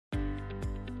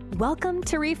Welcome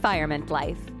to Refirement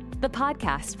Life, the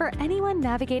podcast for anyone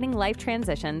navigating life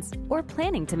transitions or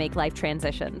planning to make life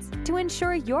transitions to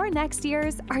ensure your next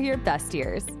years are your best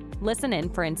years. Listen in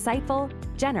for insightful,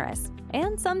 generous,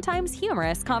 and sometimes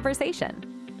humorous conversation.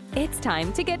 It's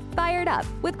time to get fired up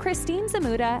with Christine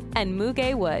Zamuda and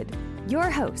Muge Wood,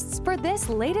 your hosts for this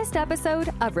latest episode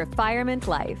of Refirement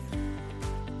Life.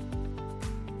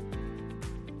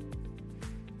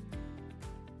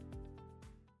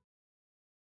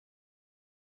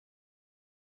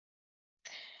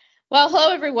 Well,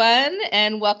 hello, everyone,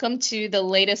 and welcome to the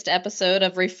latest episode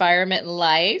of Refirement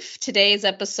Life. Today's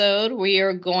episode, we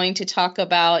are going to talk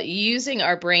about using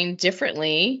our brain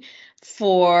differently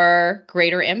for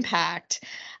greater impact.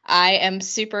 I am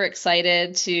super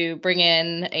excited to bring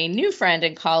in a new friend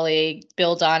and colleague,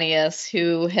 Bill Donius,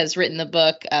 who has written the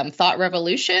book Thought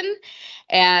Revolution,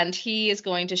 and he is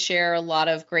going to share a lot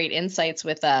of great insights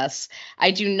with us.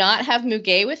 I do not have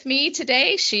Muge with me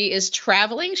today. She is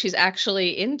traveling. She's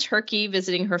actually in Turkey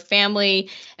visiting her family,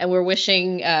 and we're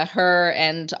wishing her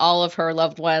and all of her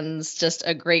loved ones just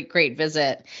a great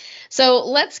visit. So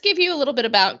let's give you a little bit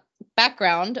about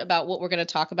background about what we're going to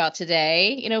talk about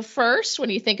today. First, when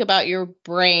you think about your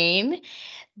brain,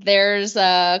 there's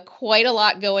quite a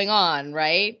lot going on,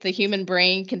 right? The human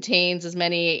brain contains as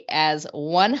many as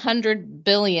 100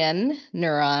 billion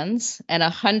neurons and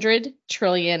 100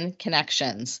 trillion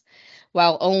connections,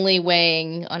 while only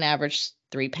weighing on average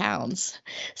 3 pounds.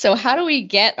 So how do we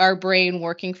get our brain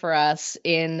working for us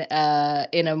in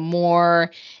a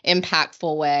more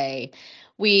impactful way?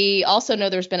 We also know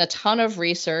there's been a ton of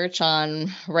research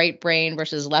on right brain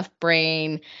versus left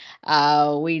brain.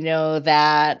 We know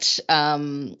that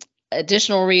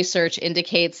additional research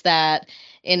indicates that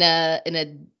in a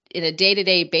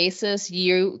day-to-day basis,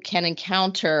 you can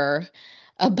encounter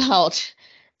about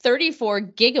 34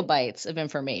 gigabytes of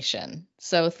information.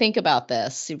 So think about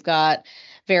this. You've got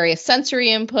various sensory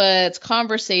inputs,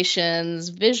 conversations,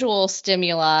 visual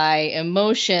stimuli,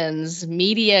 emotions,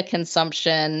 media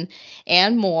consumption,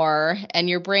 and more. And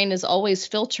your brain is always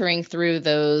filtering through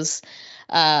those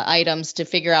items to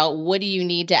figure out what do you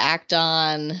need to act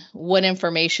on, what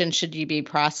information should you be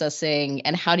processing,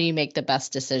 and how do you make the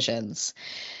best decisions.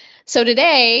 So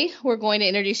today, we're going to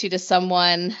introduce you to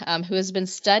someone who has been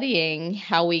studying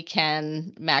how we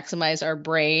can maximize our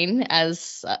brain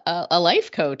as a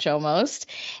life coach almost,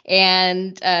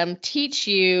 and teach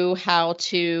you how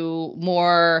to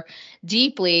more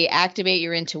deeply activate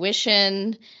your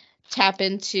intuition, tap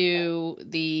into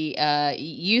the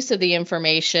use of the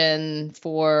information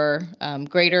for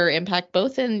greater impact,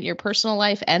 both in your personal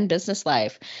life and business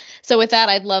life. So with that,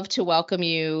 I'd love to welcome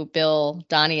you, Bill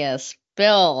Donius.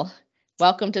 Bill,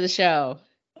 welcome to the show.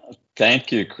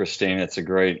 Thank you, Christine. It's a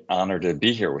great honor to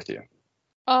be here with you.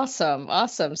 Awesome.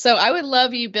 So I would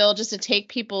love you, Bill, just to take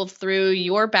people through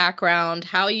your background,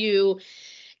 how you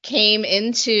came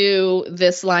into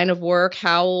this line of work,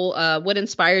 what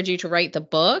inspired you to write the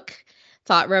book,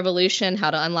 Thought Revolution,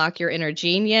 How to Unlock Your Inner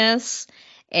Genius,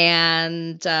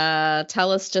 and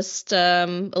tell us just a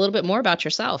little bit more about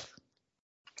yourself.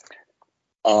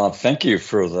 Thank you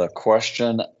for the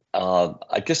question.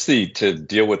 I guess to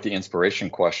deal with the inspiration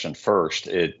question first,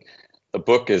 the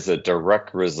book is a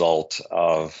direct result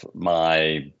of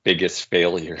my biggest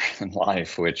failure in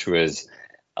life, which was,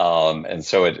 and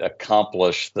so it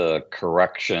accomplished the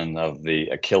correction of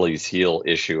the Achilles heel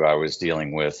issue I was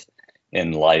dealing with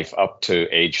in life up to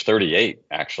age 38,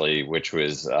 actually, which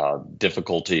was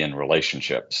difficulty in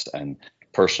relationships and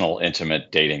personal,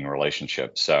 intimate dating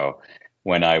relationships. So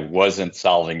when I wasn't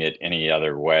solving it any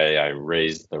other way, I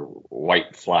raised the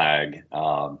white flag,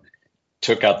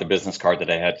 took out the business card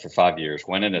that I had for 5 years,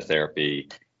 went into therapy,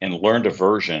 and learned a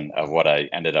version of what I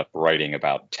ended up writing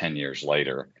about 10 years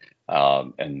later.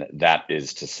 And that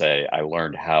is to say, I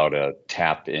learned how to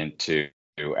tap into,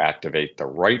 activate the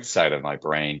right side of my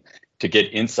brain to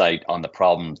get insight on the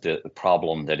problem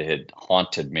that had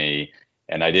haunted me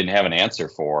and I didn't have an answer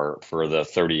for the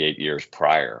 38 years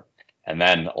prior. And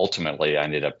then ultimately I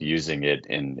ended up using it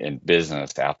in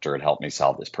business after it helped me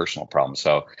solve this personal problem.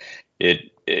 So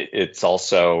it's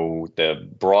also the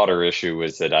broader issue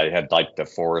is that I had like the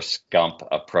Forrest Gump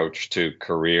approach to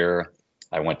career.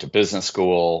 I went to business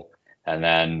school and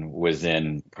then was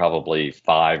in probably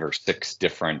 5 or 6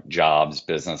 different jobs,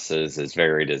 businesses as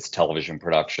varied as television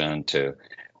production to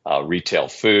retail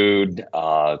food,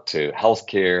 to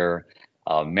healthcare,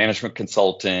 management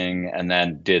consulting, and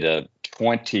then did a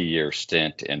 20-year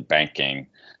stint in banking,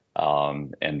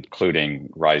 including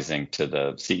rising to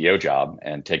the CEO job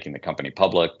and taking the company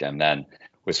public, and then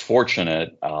was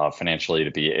fortunate financially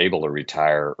to be able to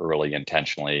retire early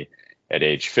intentionally at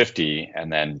age 50,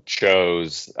 and then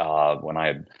chose when I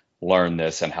had learned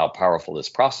this and how powerful this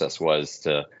process was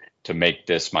to make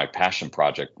this my passion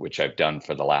project, which I've done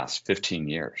for the last 15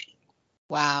 years.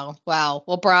 Wow. Wow.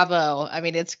 Well, bravo. I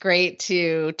mean, it's great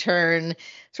to turn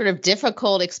sort of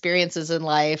difficult experiences in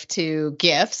life to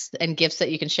gifts and gifts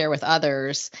that you can share with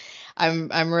others.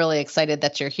 I'm really excited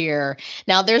that you're here.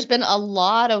 Now, there's been a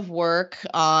lot of work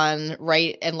on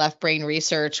right and left brain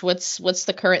research. What's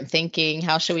the current thinking?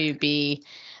 How should we be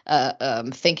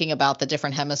thinking about the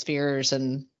different hemispheres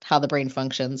and how the brain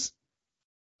functions?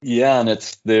 Yeah,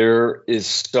 and there is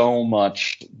so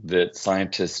much that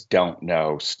scientists don't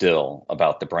know still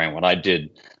about the brain. When I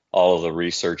did all of the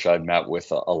research, I met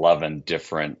with 11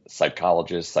 different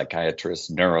psychologists, psychiatrists,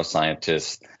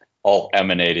 neuroscientists, all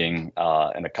emanating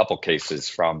in a couple cases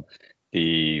from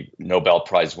the Nobel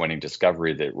Prize winning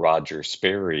discovery that Roger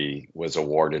Sperry was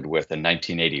awarded with in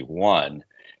 1981,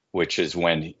 which is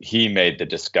when he made the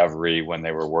discovery when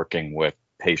they were working with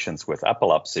patients with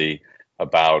epilepsy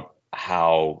about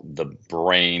how the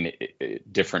brain,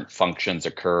 different functions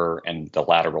occur and the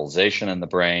lateralization in the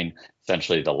brain,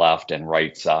 essentially the left and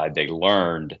right side. They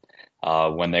learned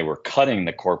when they were cutting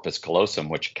the corpus callosum,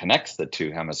 which connects the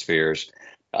two hemispheres,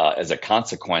 as a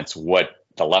consequence, what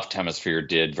the left hemisphere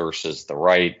did versus the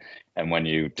right. And when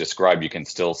you describe, you can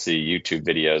still see YouTube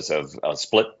videos of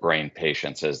split brain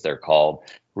patients, as they're called,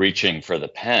 reaching for the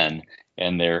pen,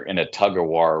 and they're in a tug of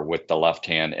war with the left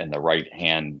hand and the right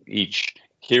hand, each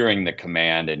hearing the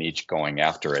command and each going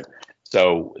after it.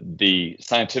 So the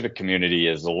scientific community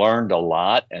has learned a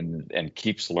lot and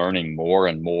keeps learning more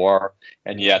and more.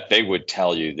 And yet they would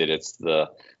tell you that it's the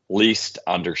least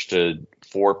understood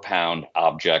 4-pound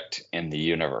object in the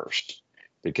universe,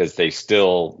 because they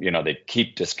still, they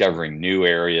keep discovering new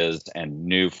areas and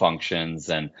new functions.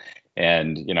 And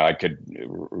I could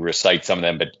recite some of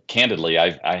them, but candidly,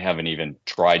 I haven't even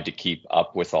tried to keep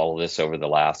up with all of this over the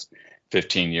last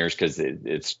 15 years, because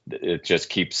it just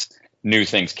keeps, new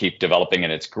things keep developing,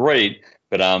 and it's great.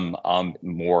 But I'm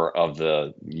more of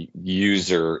the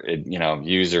user and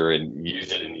use it and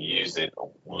use it,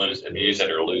 use it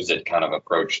or lose it kind of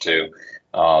approach to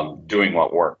doing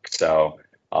what works. So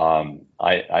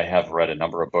I have read a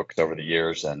number of books over the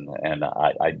years, and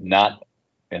I not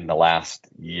in the last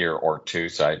year or two.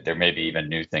 So there may be even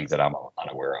new things that I'm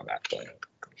unaware of, actually.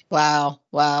 Wow.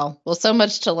 Wow. Well, so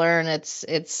much to learn.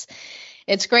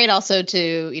 It's great also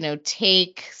to,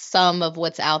 take some of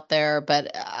what's out there,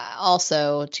 but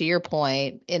also, to your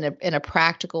point, in a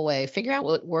practical way, figure out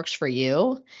what works for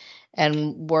you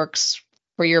and works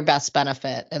for your best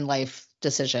benefit in life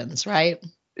decisions, right?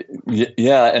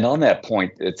 Yeah, and on that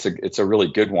point, it's a really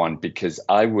good one, because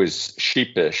I was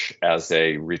sheepish as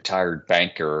a retired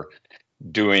banker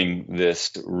doing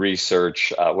this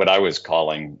research, what I was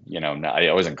calling,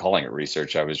 I wasn't calling it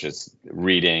research. I was just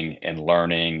reading and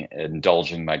learning,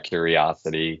 indulging my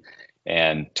curiosity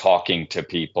and talking to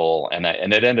people. And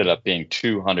it ended up being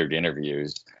 200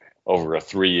 interviews over a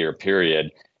 3-year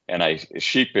period. And I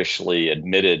sheepishly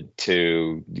admitted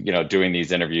to, doing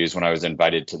these interviews when I was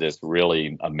invited to this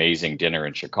really amazing dinner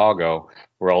in Chicago,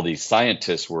 where all these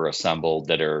scientists were assembled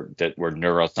that were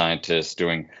neuroscientists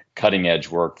doing cutting edge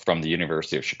work from the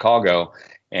University of Chicago.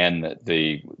 And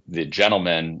the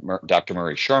gentleman, Dr.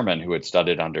 Murray Sherman, who had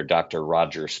studied under Dr.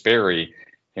 Roger Sperry,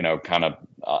 kind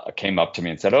of came up to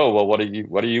me and said, "Oh, well, what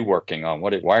are you working on?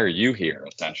 Why are you here?"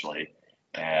 essentially.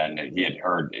 And he had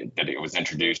heard that it was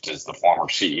introduced as the former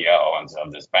CEO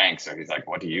of this bank. So he's like,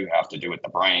 "What do you have to do with the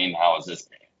brain? How is this?"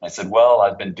 I said, "Well,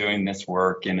 I've been doing this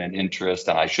work in an interest,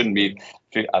 and I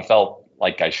felt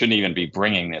like I shouldn't even be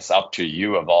bringing this up to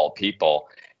you of all people."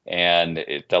 And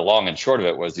the long and short of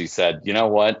it was, he said, "You know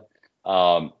what?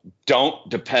 Don't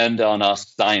depend on us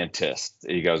scientists."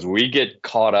 He goes, "We get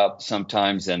caught up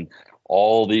sometimes in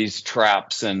all these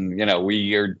traps, and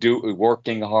we are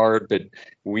working hard, but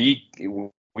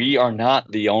we are not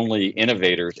the only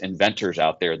innovators, inventors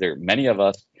out there. Many of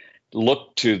us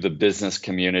look to the business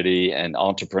community and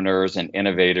entrepreneurs and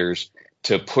innovators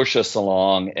to push us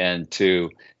along and to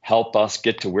help us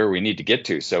get to where we need to get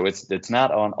to. So it's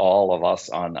not on all of us,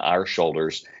 on our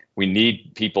shoulders. We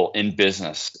need people in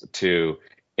business to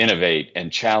innovate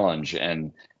and challenge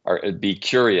and be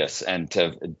curious and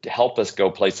to help us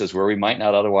go places where we might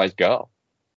not otherwise go."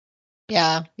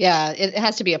 Yeah. It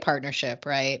has to be a partnership,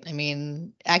 right? I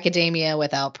mean, academia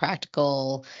without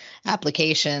practical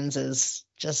applications is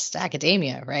just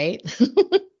academia, right?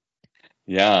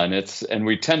 Yeah, and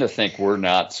we tend to think we're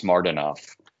not smart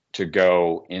enough to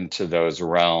go into those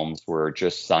realms where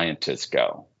just scientists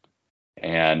go.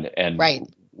 And right.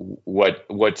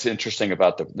 What's interesting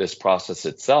about this process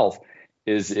itself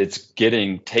is it's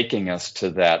taking us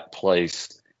to that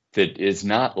place that is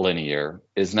not linear,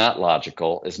 is not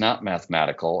logical, is not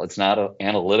mathematical, it's not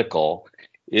analytical.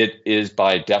 It is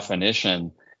by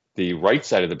definition, the right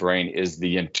side of the brain is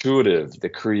the intuitive, the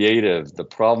creative, the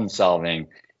problem solving.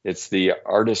 It's the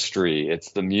artistry,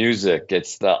 it's the music,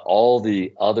 it's all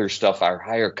the other stuff, our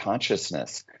higher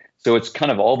consciousness. So it's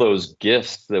kind of all those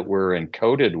gifts that we're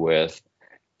encoded with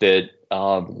that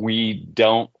we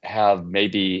don't have,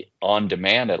 maybe on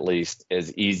demand at least,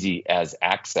 as easy as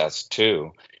access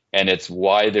to. And it's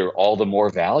why they're all the more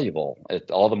valuable. It's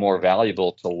all the more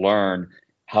valuable to learn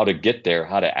how to get there,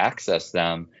 how to access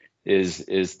them is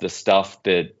the stuff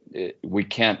that we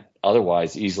can't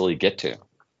otherwise easily get to.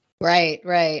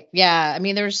 Right. Yeah. I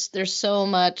mean, there's so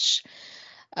much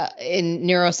in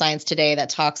neuroscience today that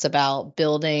talks about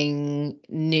building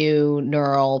new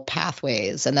neural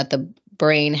pathways, and that the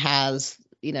brain has,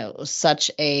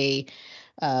 such a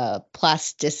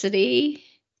plasticity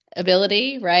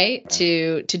ability, right?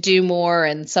 To do more.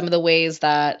 And some of the ways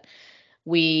that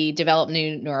we develop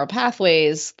new neural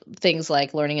pathways, things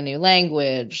like learning a new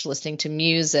language, listening to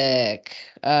music,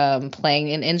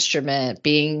 playing an instrument,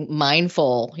 being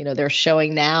mindful. They're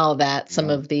showing now that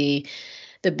some of the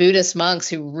Buddhist monks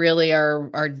who really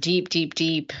are deep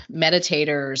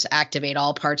meditators activate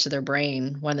all parts of their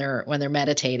brain when they're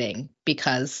meditating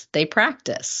because they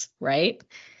practice, right?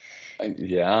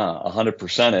 Yeah,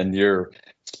 100%. And you're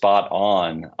spot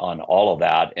on all of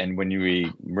that. And when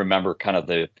we remember kind of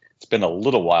it's been a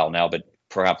little while now, but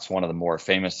perhaps one of the more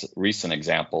famous recent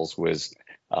examples was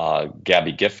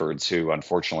Gabby Giffords, who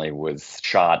unfortunately was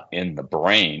shot in the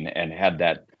brain and had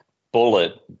that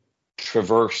bullet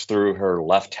traverse through her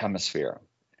left hemisphere,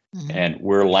 and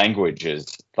where language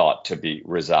is thought to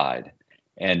reside.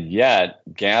 And yet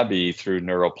Gabby, through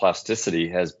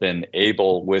neuroplasticity, has been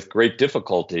able, with great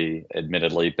difficulty,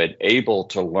 admittedly, but able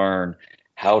to learn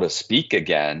how to speak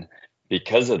again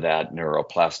because of that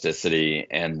neuroplasticity,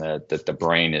 and that the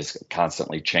brain is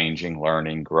constantly changing,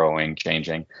 learning, growing,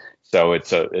 changing. So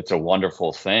it's a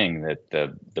wonderful thing that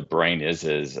the brain is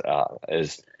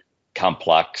as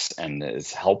complex and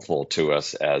as helpful to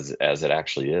us as it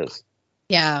actually is.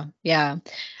 Yeah.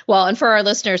 Well, and for our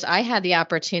listeners, I had the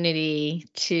opportunity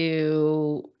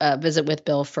to visit with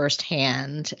Bill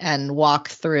firsthand and walk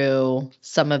through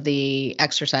some of the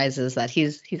exercises that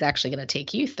he's actually going to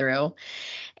take you through.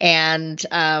 And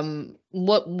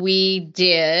what we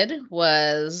did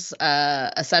was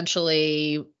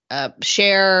essentially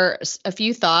share a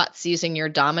few thoughts using your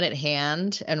dominant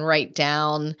hand and write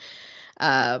down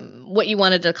what you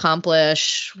wanted to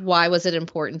accomplish, why was it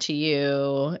important to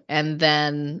you, and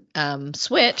then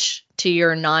switch to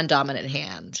your non-dominant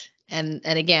hand. And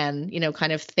again,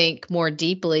 kind of think more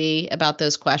deeply about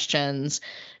those questions,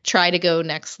 try to go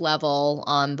next level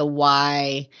on the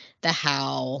why, the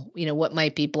how, what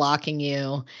might be blocking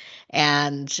you.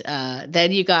 And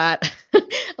then you got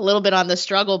a little bit on the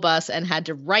struggle bus and had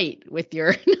to write with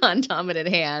your non-dominant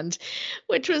hand,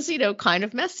 which was, kind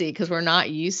of messy because we're not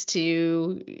used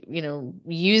to,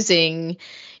 using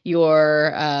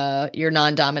your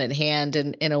non-dominant hand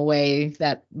in a way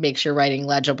that makes your writing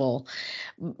legible.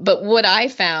 But what I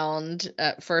found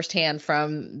firsthand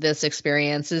from this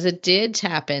experience is it did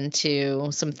tap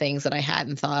into some things that I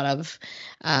hadn't thought of.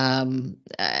 And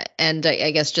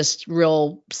I guess just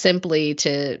real simply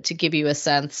to give you a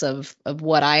sense of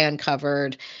what I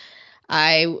uncovered,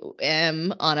 I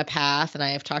am on a path, and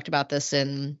I have talked about this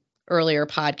in earlier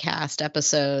podcast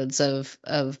episodes,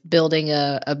 of building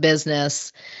a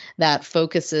business that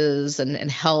focuses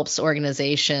and helps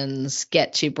organizations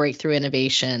get to breakthrough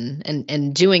innovation.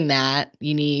 And doing that,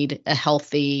 you need a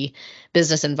healthy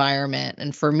business environment.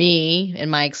 And for me, in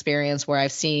my experience, where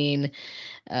I've seen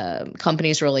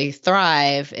companies really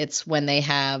thrive, it's when they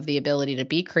have the ability to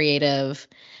be creative,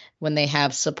 when they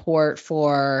have support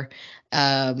for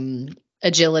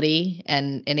agility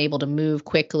and able to move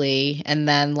quickly. And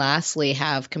then lastly,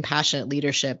 have compassionate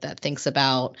leadership that thinks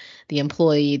about the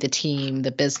employee, the team,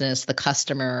 the business, the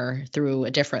customer through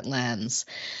a different lens.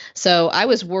 So I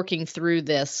was working through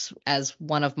this as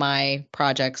one of my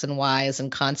projects and whys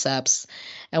and concepts.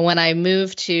 And when I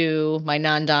moved to my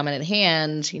non-dominant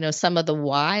hand, some of the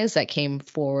whys that came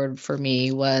forward for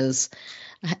me was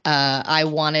I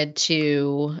wanted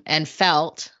to and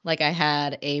felt like I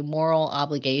had a moral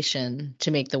obligation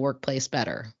to make the workplace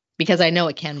better, because I know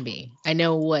it can be. I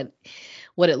know what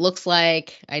it looks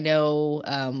like. I know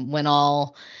when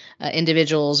all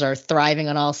individuals are thriving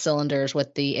on all cylinders,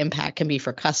 what the impact can be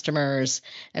for customers,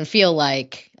 and feel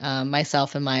like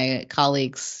myself and my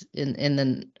colleagues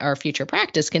in our future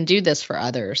practice can do this for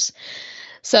others.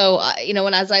 So,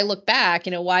 when as I look back,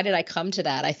 why did I come to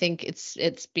that? I think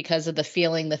it's because of the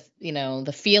feeling,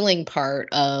 the feeling part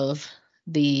of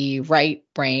the right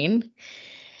brain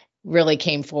really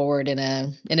came forward in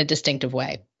a distinctive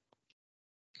way.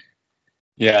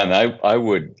 Yeah, and I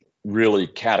would really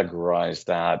categorize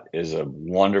that as a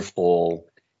wonderful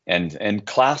and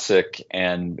classic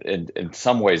and in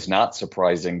some ways not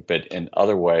surprising, but in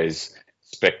other ways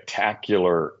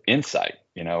spectacular insight.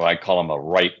 I call them a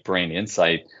right brain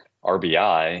insight,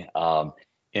 RBI,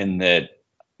 in that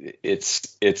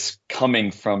it's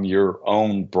coming from your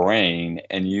own brain,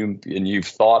 and you've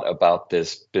thought about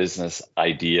this business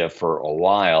idea for a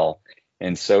while,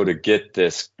 and so to get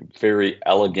this very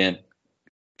elegant,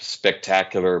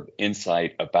 spectacular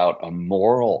insight about a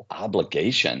moral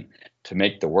obligation to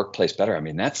make the workplace better. I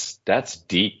mean, that's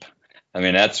deep. I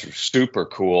mean, that's super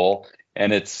cool,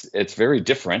 and it's very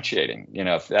differentiating.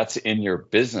 If that's in your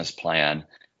business plan,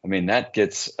 I mean, that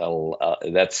gets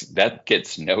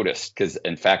noticed, because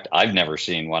in fact, I've never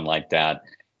seen one like that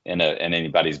in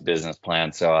anybody's business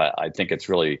plan. So I think it's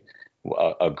really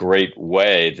a great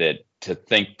way to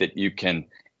think that you can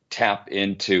tap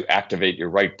into, activate your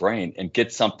right brain and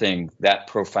get something that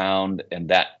profound and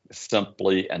that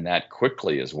simply and that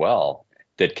quickly as well,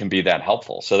 that can be that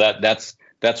helpful. So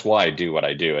that's why I do what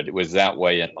I do. It was that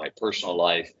way in my personal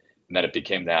life, and then it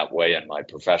became that way in my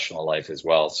professional life as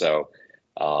well. So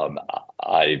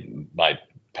my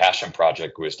passion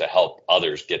project was to help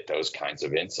others get those kinds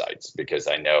of insights, because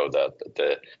I know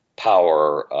the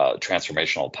power,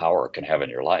 transformational power it can have in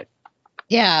your life.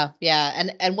 Yeah, yeah.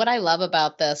 And what I love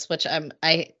about this, which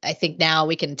I think now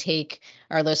we can take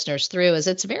our listeners through, is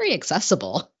it's very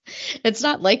accessible. It's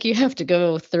not like you have to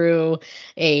go through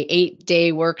a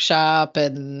 8-day workshop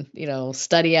and,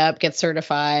 study up, get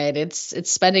certified. It's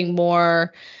spending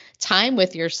more time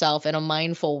with yourself in a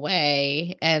mindful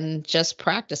way and just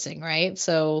practicing, right?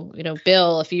 So,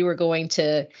 Bill, if you were going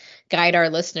to guide our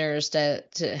listeners to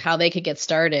how they could get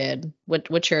started,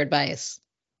 what's your advice?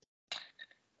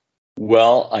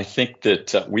 Well, I think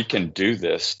that we can do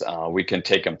this. We can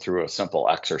take them through a simple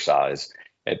exercise.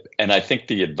 And I think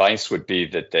the advice would be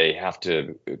that they have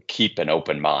to keep an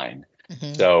open mind.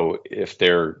 Mm-hmm. So if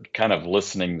they're kind of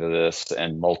listening to this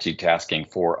and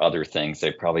multitasking for other things,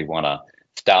 they probably want to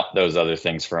stop those other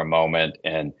things for a moment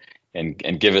and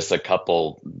give us a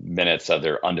couple minutes of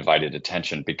their undivided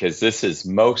attention, because this is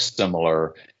most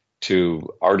similar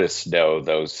to, artists know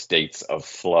those states of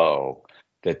flow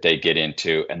that they get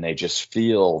into, and they just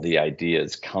feel the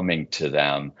ideas coming to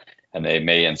them, and they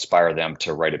may inspire them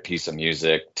to write a piece of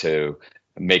music, to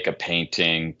make a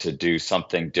painting, to do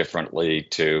something differently,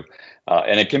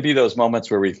 and it can be those moments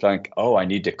where we think, oh, I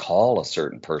need to call a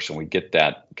certain person. We get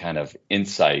that kind of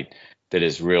insight that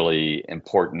is really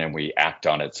important, and we act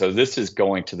on it. So this is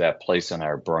going to that place in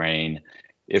our brain,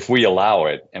 if we allow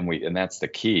it, and that's the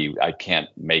key. I can't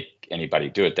make anybody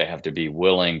do it. They have to be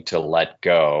willing to let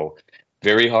go.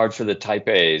 Very hard for the type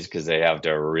A's, because they have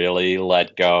to really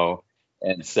let go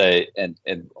and say and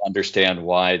understand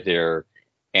why they're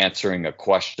answering a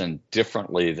question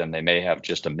differently than they may have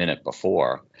just a minute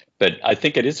before. But I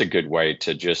think it is a good way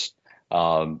to just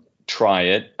try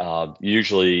it.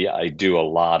 Usually I do a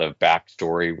lot of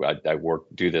backstory. I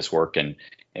do this work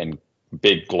in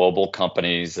big global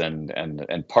companies, and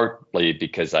partly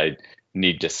because I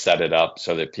need to set it up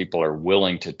so that people are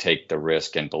willing to take the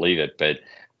risk and believe it. But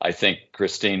I think,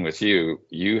 Christine, with you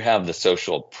have the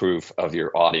social proof of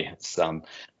your audience.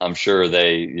 I'm sure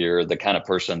you're the kind of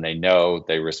person they know,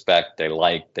 they respect, they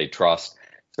like, they trust.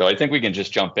 So I think we can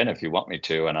just jump in if you want me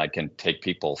to, and I can take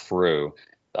people through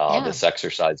this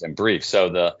exercise in brief.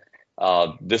 So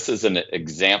this is an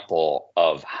example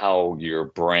of how your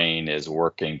brain is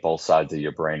working, both sides of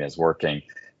your brain is working,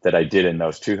 that I did in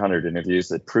those 200 interviews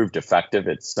that proved effective.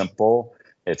 It's simple.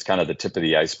 It's kind of the tip of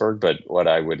the iceberg, but what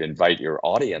I would invite your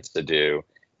audience to do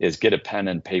is get a pen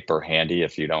and paper handy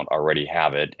if you don't already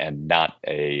have it, and not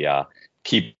a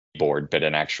keyboard, but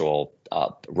an actual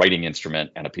writing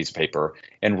instrument and a piece of paper,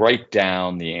 and write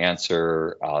down the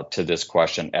answer to this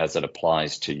question as it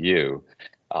applies to you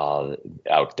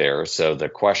out there. So the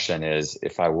question is,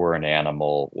 if I were an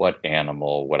animal, what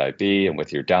animal would I be? And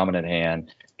with your dominant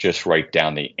hand, just write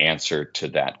down the answer to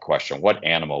that question. What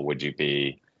animal would you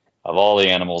be? Of all the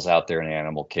animals out there in the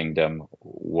animal kingdom,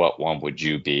 what one would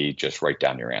you be? Just write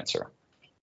down your answer.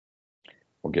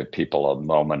 We'll give people a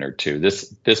moment or two.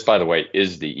 This, by the way,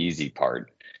 is the easy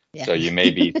part. Yeah. So you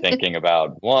may be thinking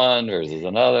about one, or there's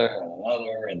another,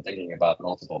 and thinking about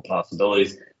multiple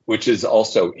possibilities, which is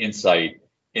also insight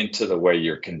into the way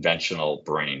your conventional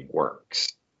brain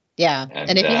works. Yeah.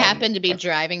 And if you happen to be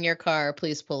driving your car,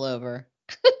 please pull over.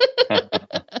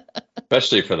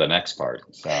 Especially for the next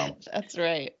part. So That's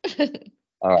right.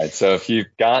 all right. So if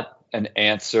you've got an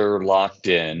answer locked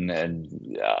in, and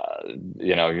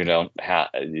you don't have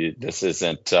this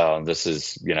isn't this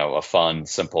is a fun,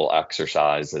 simple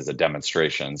exercise as a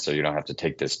demonstration, so you don't have to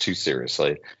take this too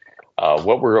seriously.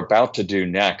 What we're about to do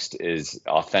next is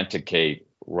authenticate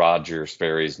Roger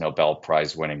Sperry's Nobel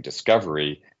Prize winning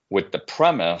discovery with the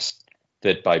premise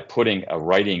that by putting a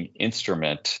writing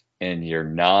instrument in your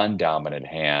non-dominant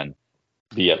hand,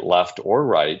 be it left or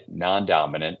right,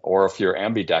 non-dominant, or if you're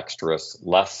ambidextrous,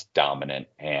 less dominant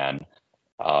hand,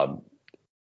 what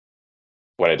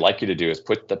I'd like you to do is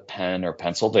put the pen or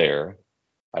pencil there.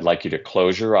 I'd like you to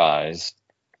close your eyes.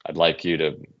 I'd like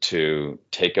you to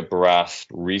take a breath,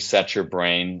 reset your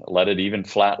brain, let it even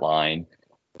flatline.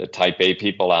 The type A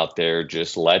people out there,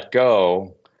 just let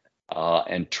go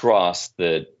and trust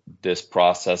that this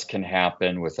process can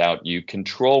happen without you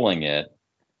controlling it,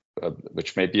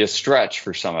 which may be a stretch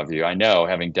for some of you. I know,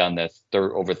 having done this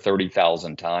over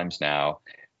 30,000 times now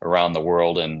around the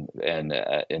world and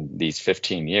in these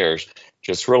 15 years,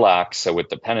 just relax. So with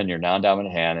the pen in your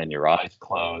non-dominant hand and your eyes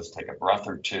closed, take a breath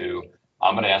or two.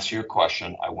 I'm going to ask you a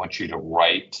question. I want you to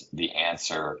write the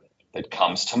answer that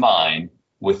comes to mind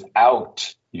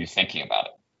without you thinking about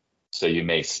it. So you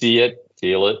may see it,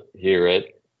 feel it, hear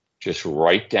it. Just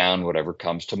write down whatever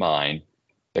comes to mind.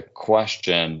 The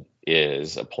question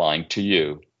is applying to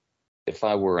you. If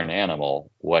I were an animal,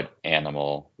 what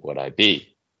animal would I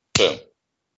be? Boom.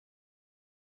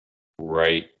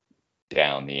 Write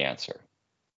down the answer.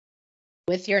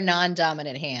 With your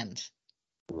non-dominant hand.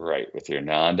 Right, with your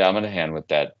non-dominant hand, with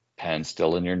that pen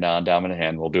still in your non-dominant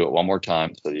hand. We'll do it one more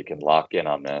time so you can lock in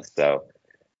on this. So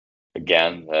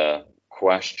again, the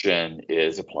question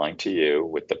is applying to you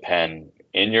with the pen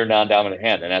in your non-dominant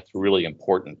hand. And that's really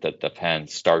important that the pen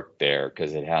start there,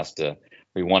 because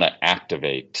we want to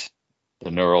activate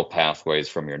the neural pathways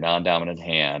from your non-dominant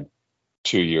hand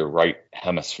to your right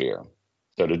hemisphere.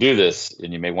 So to do this,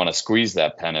 and you may want to squeeze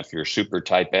that pen if you're super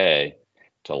type A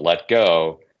to let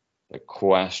go. The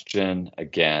question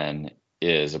again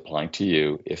is applying to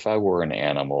you. If I were an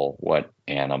animal, what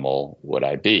animal would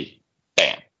I be?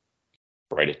 Bam.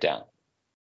 Write it down.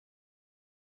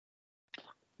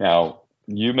 Now,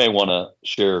 you may want to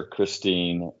share,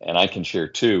 Christine, and I can share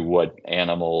too, what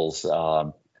animals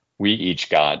we each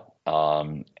got,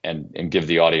 and give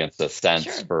the audience a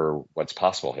sense for what's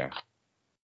possible here.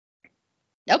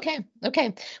 Okay.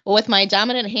 Well, with my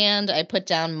dominant hand, I put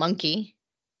down monkey.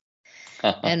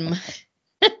 And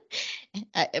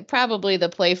probably the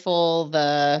playful,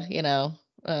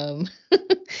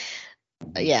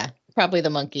 yeah, probably the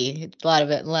monkey. A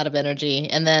lot of energy.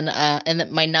 And then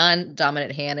my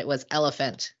non-dominant hand, it was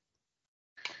elephant.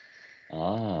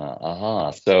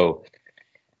 So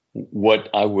what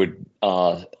I would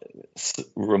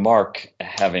remark,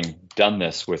 having done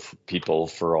this with people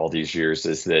for all these years,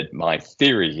 is that my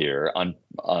theory here,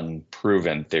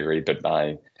 unproven theory, but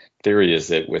my theory is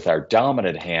that with our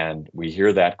dominant hand, we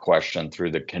hear that question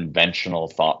through the conventional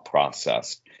thought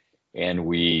process, and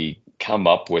we come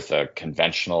up with a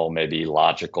conventional, maybe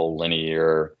logical,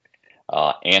 linear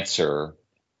answer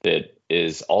that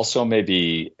is also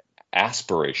maybe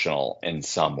aspirational in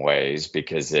some ways,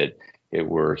 because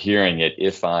we're hearing it,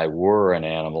 if I were an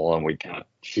animal, and we kind of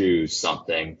choose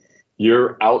something.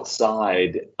 You're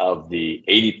outside of the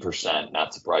 80%,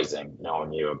 not surprising,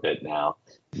 knowing you a bit now.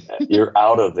 You're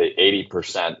out of the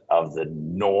 80% of the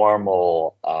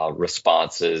normal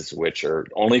responses, which are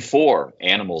only 4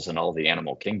 animals in all the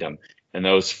animal kingdom. And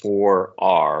those 4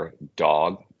 are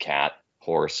dog, cat,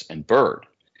 horse, and bird.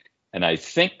 And I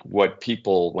think what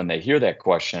people, when they hear that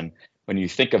question, when you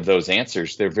think of those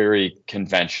answers, they're very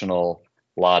conventional,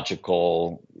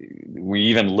 logical. We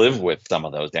even live with some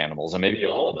of those animals, and maybe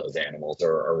all of those animals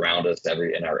are around us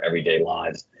in our everyday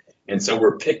lives. And so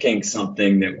we're picking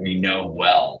something that we know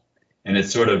well, and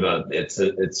it's sort of a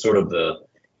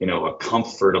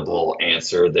comfortable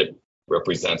answer that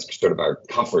represents sort of our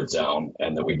comfort zone,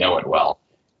 and that we know it well.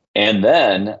 And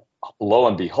then, lo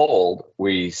and behold,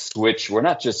 we switch. We're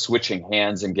not just switching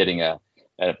hands and getting a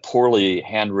poorly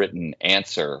handwritten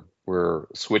answer. We're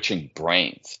switching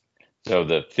brains. So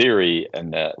the theory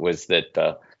was that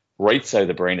the right side of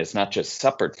the brain is not just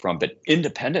separate from, but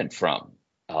independent from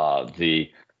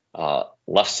the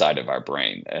left side of our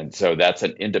brain. And so that's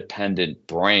an independent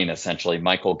brain, essentially.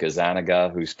 Michael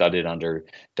Gazzaniga, who studied under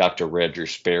Dr. Roger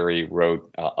Sperry,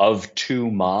 wrote Of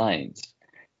Two Minds,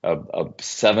 a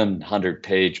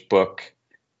 700-page book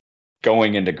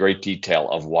going into great detail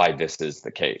of why this is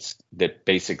the case, that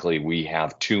basically we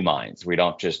have 2 minds. We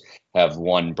don't just have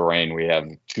one brain, we have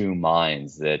 2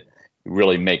 minds that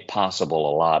really make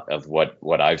possible a lot of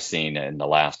what I've seen in the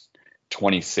last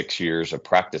 26 years of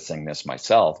practicing this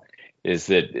myself, is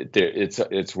that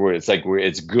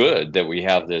it's good that we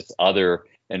have this other,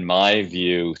 in my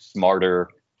view, smarter,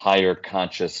 higher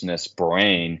consciousness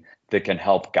brain that can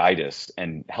help guide us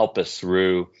and help us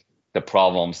through the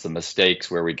problems, the mistakes,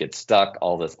 where we get stuck,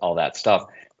 all that stuff.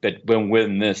 But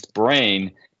when this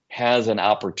brain has an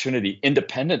opportunity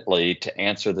independently to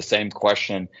answer the same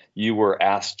question you were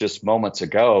asked just moments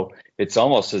ago, it's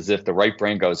almost as if the right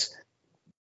brain goes,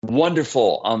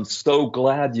 wonderful, I'm so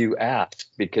glad you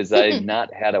asked, because I've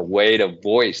not had a way to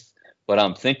voice what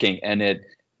I'm thinking. And it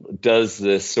does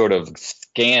this sort of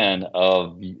scan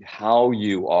of how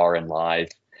you are in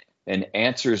life and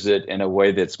answers it in a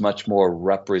way that's much more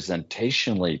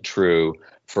representationally true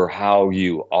for how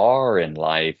you are in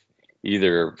life,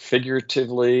 either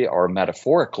figuratively or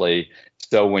metaphorically.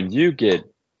 So when you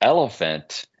get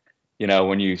elephant,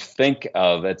 when you think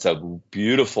of, it's a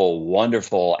beautiful,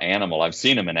 wonderful animal. I've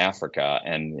seen them in Africa,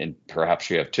 and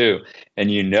perhaps you have too. And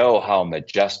you know how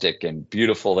majestic and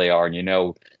beautiful they are. And you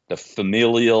know the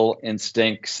familial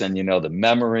instincts, and you know the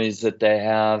memories that they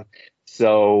have.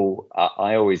 So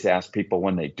I always ask people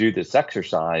when they do this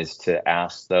exercise to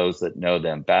ask those that know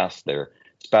them best, their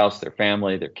spouse, their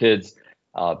family, their kids,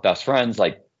 best friends,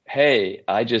 like, hey,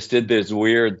 I just did this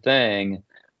weird thing.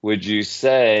 Would you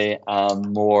say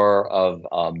I'm more of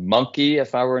a monkey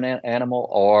if I were an animal,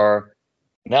 or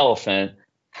an elephant?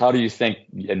 How do you think,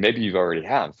 and maybe you've already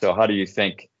have, so how do you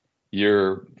think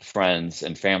your friends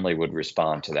and family would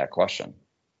respond to that question?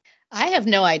 I have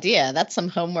no idea. That's some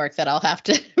homework that I'll have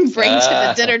to bring to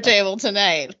the dinner table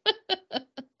tonight.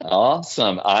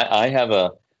 Awesome. I have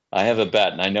a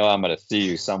bet, and I know I'm going to see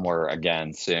you somewhere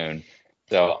again soon.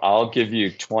 So I'll give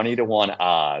you 20-1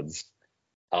 odds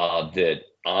that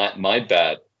my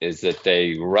bet is that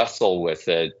they wrestle with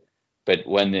it. But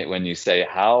when you say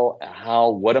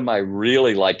what am I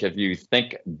really like? If you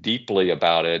think deeply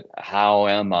about it, how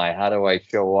am I? How do I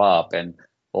show up in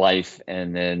life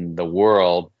and in the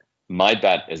world? My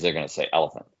bet is they're going to say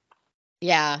elephant.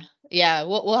 Yeah.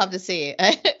 We'll have to see.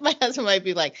 My husband might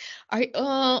be like,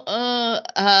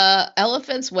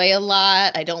 elephants weigh a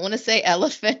lot. I don't want to say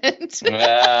elephant.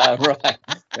 Right.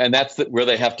 And that's where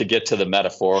they have to get to the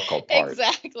metaphorical part.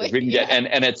 Exactly. We can get,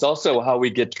 and it's also how we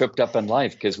get tripped up in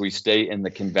life, because we stay in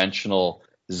the conventional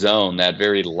zone, that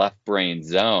very left brain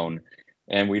zone,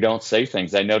 and we don't say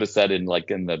things. I notice that in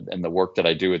the work that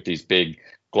I do with these big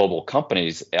global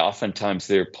companies, oftentimes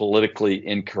they're politically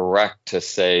incorrect to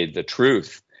say the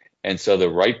truth. And so the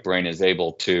right brain is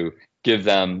able to give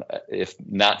them, if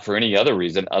not for any other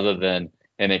reason other than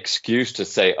an excuse to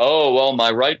say, oh, well,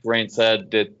 my right brain said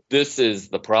that this is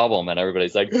the problem. And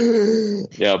everybody's like,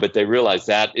 but they realize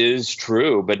that is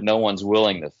true, but no one's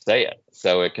willing to say it.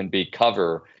 So it can be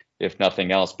cover, if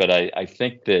nothing else. But I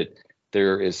think that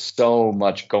there is so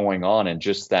much going on in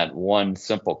just that one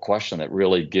simple question that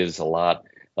really gives a lot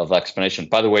of explanation.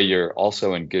 By the way, you're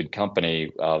also in good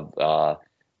company of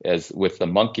as with the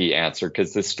monkey answer,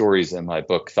 because this story is in my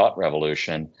book, Thought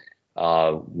Revolution,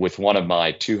 with one of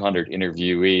my 200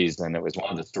 interviewees, and it was one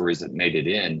of the stories that made it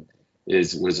in.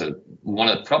 Was one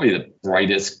of probably the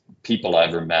brightest people I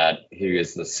ever met. He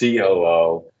is the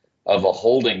COO of a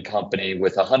holding company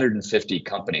with 150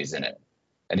 companies in it,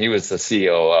 and he was the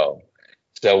COO.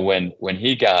 So when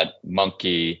he got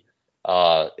monkey,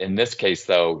 in this case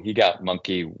though, he got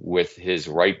monkey with his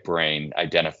right brain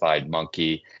identified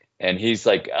monkey. And he's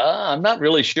like, I'm not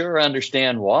really sure I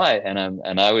understand why.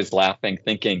 And I was laughing,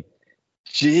 thinking,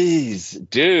 geez,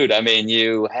 dude, I mean,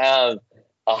 you have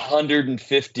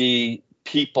 150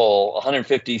 people,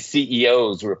 150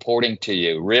 CEOs reporting to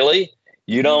you. Really?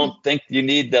 You don't think you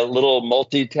need the little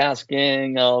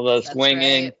multitasking, all the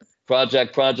swinging,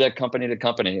 right. project, company to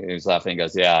company? He was laughing. He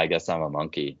goes, yeah, I guess I'm a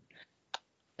monkey.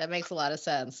 That makes a lot of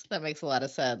sense.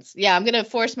 Yeah, I'm going to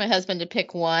force my husband to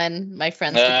pick one, my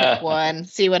friends to pick one,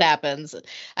 see what happens.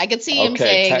 I could see him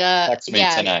saying, text me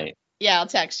tonight. Yeah, I'll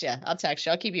text you.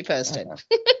 I'll keep you posted.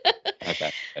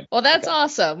 Okay. Well, that's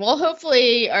awesome. Well,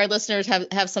 hopefully our listeners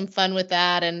have some fun with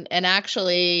that and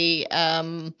actually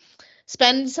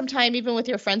spend some time even with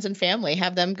your friends and family,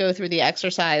 have them go through the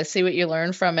exercise, see what you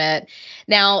learn from it.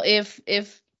 Now, if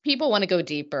people want to go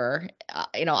deeper,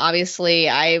 obviously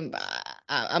I'm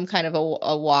kind of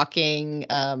a walking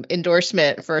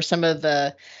endorsement for some of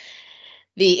the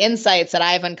insights that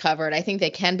I've uncovered. I think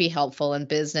they can be helpful in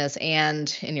business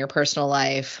and in your personal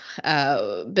life.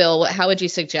 Bill, how would you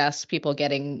suggest people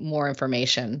getting more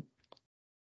information?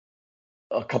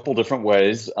 A couple different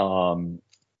ways.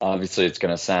 Obviously, it's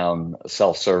going to sound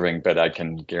self-serving, but I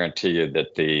can guarantee you that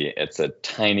it's a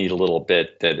tiny little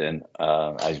bit that, and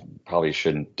I probably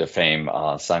shouldn't defame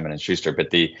Simon and Schuster, but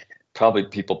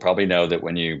people probably know that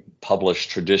when you publish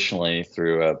traditionally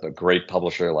through a great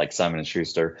publisher like Simon and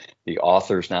Schuster, the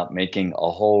author's not making a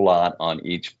whole lot on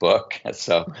each book,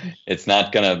 so it's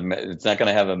not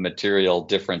gonna have a material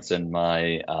difference in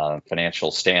my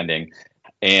financial standing.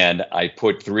 And I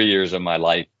put 3 years of my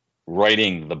life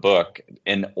writing the book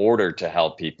in order to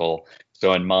help people.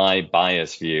 So in my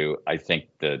bias view, I think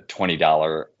the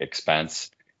 $20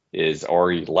 expense is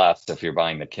already less if you're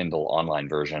buying the Kindle online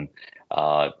version,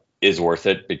 is worth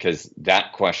it, because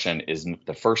that question is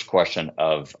the first question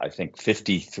of, I think,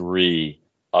 53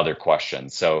 other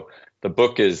questions. So the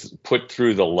book is put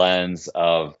through the lens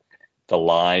of the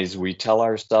lies we tell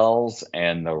ourselves,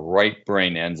 and the right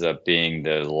brain ends up being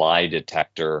the lie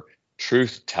detector,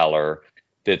 truth teller.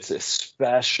 That's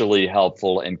especially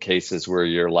helpful in cases where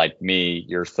you're like me,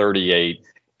 you're 38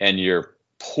 and you're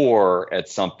poor at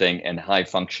something and high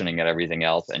functioning at everything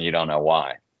else, and you don't know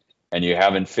why. And you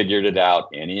haven't figured it out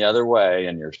any other way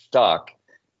and you're stuck.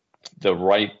 The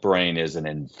right brain is an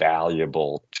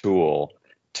invaluable tool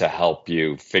to help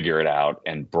you figure it out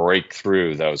and break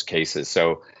through those cases.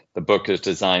 So the book is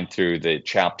designed through the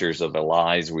chapters of the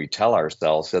lies we tell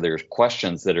ourselves. So there's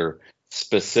questions that are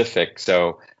specific.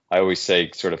 So I always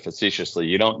say, sort of facetiously,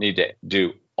 you don't need to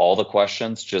do all the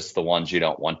questions, just the ones you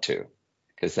don't want to,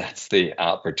 because that's the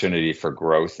opportunity for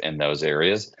growth in those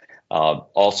areas.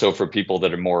 Also, for people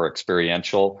that are more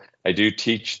experiential, I do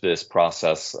teach this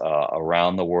process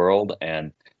around the world,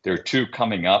 and there are two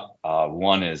coming up.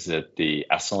 One is at the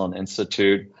Esalen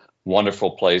Institute,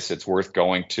 wonderful place. It's worth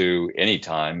going to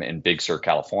anytime in Big Sur,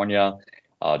 California,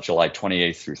 July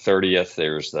 28th through 30th.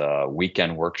 There's the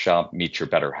weekend workshop, Meet Your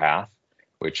Better Half,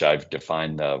 which I've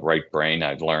defined the right brain.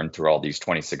 I've learned through all these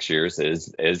 26 years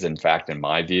is in fact, in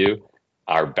my view,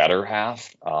 our better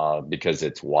half, because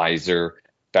it's wiser,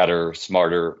 better,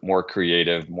 smarter, more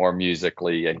creative, more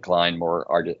musically inclined, more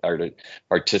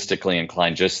artistically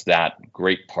inclined, just that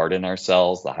great part in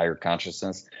ourselves, the higher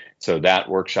consciousness. So that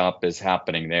workshop is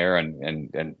happening there.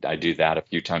 And I do that a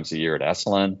few times a year at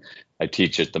Esalen. I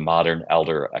teach at the Modern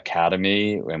Elder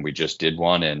Academy, and we just did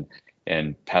one in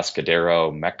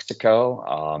Pescadero,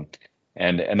 Mexico,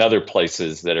 and other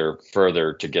places that are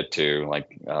further to get to,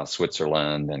 like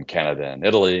Switzerland and Canada and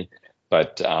Italy.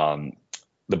 But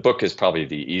the book is probably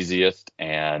the easiest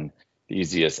and the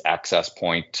easiest access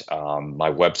point.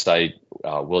 My website,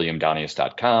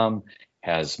 williamdonius.com,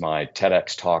 has my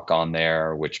TEDx talk on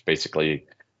there, which basically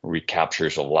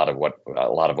recaptures a lot of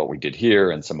what we did here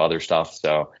and some other stuff.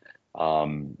 So I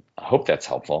hope that's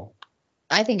helpful.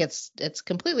 I think it's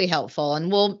completely helpful,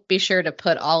 and we'll be sure to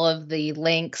put all of the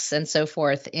links and so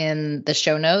forth in the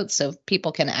show notes so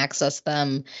people can access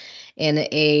them in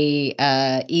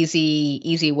a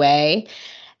easy way.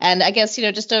 And I guess,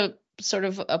 just a sort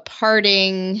of a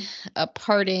parting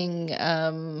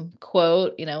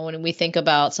quote, when we think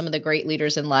about some of the great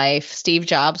leaders in life, Steve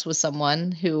Jobs was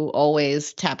someone who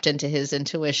always tapped into his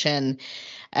intuition.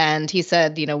 And he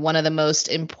said, one of the most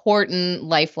important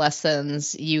life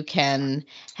lessons you can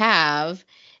have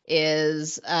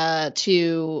is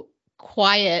to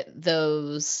quiet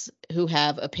those who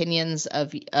have opinions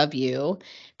of you,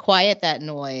 quiet that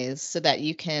noise so that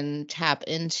you can tap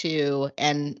into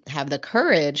and have the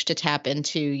courage to tap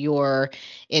into your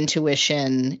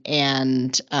intuition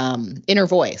and inner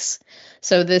voice.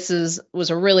 So this was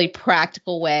a really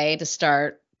practical way to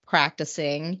start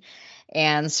practicing.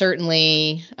 And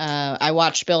certainly I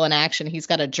watched Bill in action. He's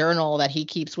got a journal that he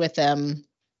keeps with him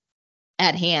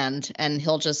at hand, and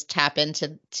he'll just tap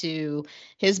into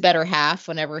his better half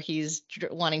whenever he's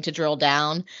wanting to drill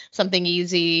down. Something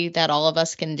easy that all of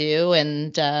us can do.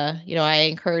 And, I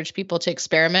encourage people to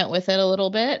experiment with it a little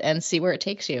bit and see where it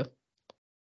takes you.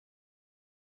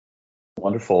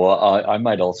 Wonderful. I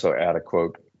might also add a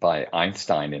quote by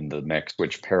Einstein in the mix,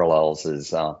 which parallels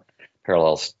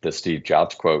the Steve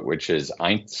Jobs quote, which is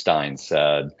Einstein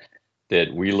said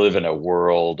that we live in a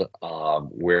world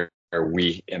where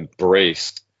we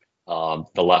embrace the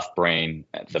left brain,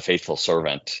 the faithful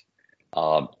servant,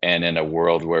 and in a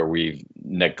world where we've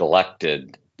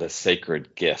neglected the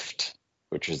sacred gift,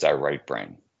 which is our right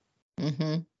brain.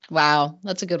 Mm-hmm. Wow,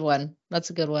 that's a good one.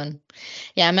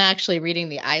 Yeah, I'm actually reading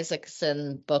the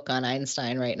Isaacson book on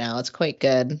Einstein right now. It's quite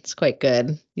good.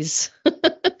 He's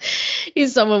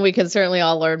he's someone we can certainly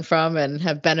all learn from and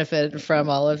have benefited from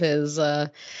all of his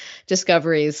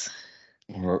discoveries.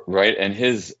 Right. And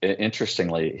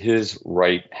interestingly, his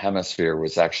right hemisphere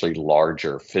was actually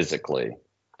larger physically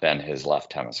than his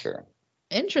left hemisphere.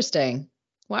 Interesting.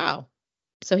 Wow.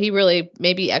 So he really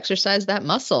maybe exercised that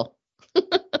muscle. We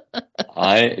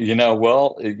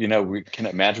can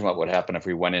imagine what would happen if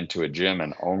we went into a gym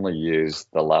and only used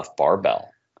the left barbell.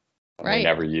 And Right. We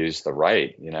never used the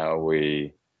right.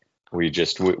 We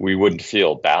wouldn't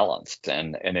feel balanced.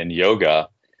 And in yoga,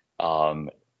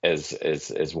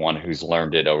 as one who's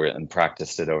learned it over and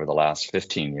practiced it over the last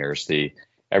 15 years,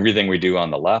 everything we do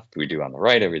on the left, we do on the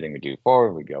right. Everything we do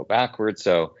forward, we go backwards.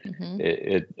 So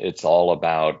it's all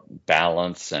about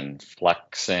balance and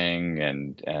flexing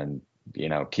and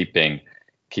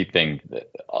keeping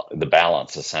the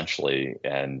balance essentially,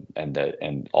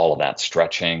 and all of that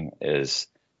stretching is.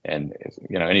 And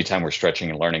anytime we're stretching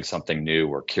and learning something new,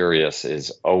 we're curious, is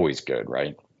always good,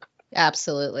 right?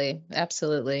 Absolutely.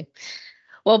 Absolutely.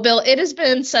 Well, Bill, it has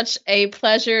been such a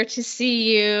pleasure to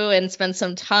see you and spend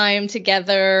some time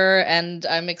together. And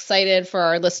I'm excited for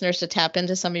our listeners to tap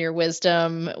into some of your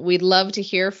wisdom. We'd love to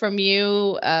hear from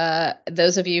you.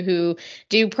 Those of you who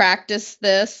do practice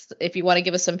this, if you want to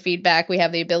give us some feedback, we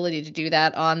have the ability to do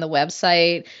that on the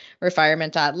website,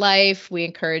 refirement.life. We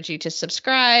encourage you to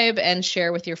subscribe and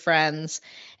share with your friends.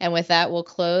 And with that, we'll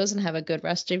close and have a good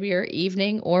rest of your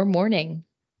evening or morning.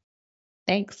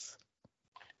 Thanks.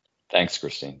 Thanks,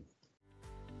 Christine.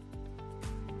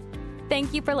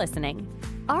 Thank you for listening.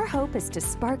 Our hope is to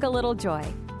spark a little joy,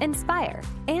 inspire,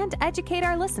 and educate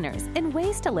our listeners in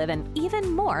ways to live an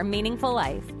even more meaningful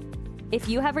life. If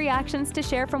you have reactions to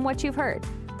share from what you've heard,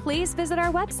 please visit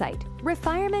our website,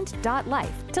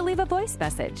 refirement.life, to leave a voice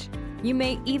message. You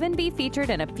may even be featured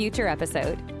in a future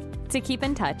episode. To keep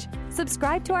in touch,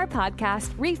 subscribe to our podcast,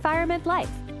 Refirement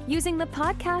Life, using the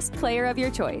podcast player of your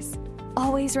choice.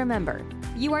 Always remember,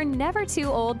 you are never too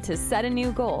old to set a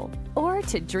new goal or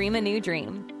to dream a new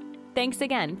dream. Thanks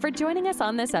again for joining us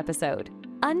on this episode.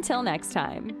 Until next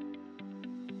time.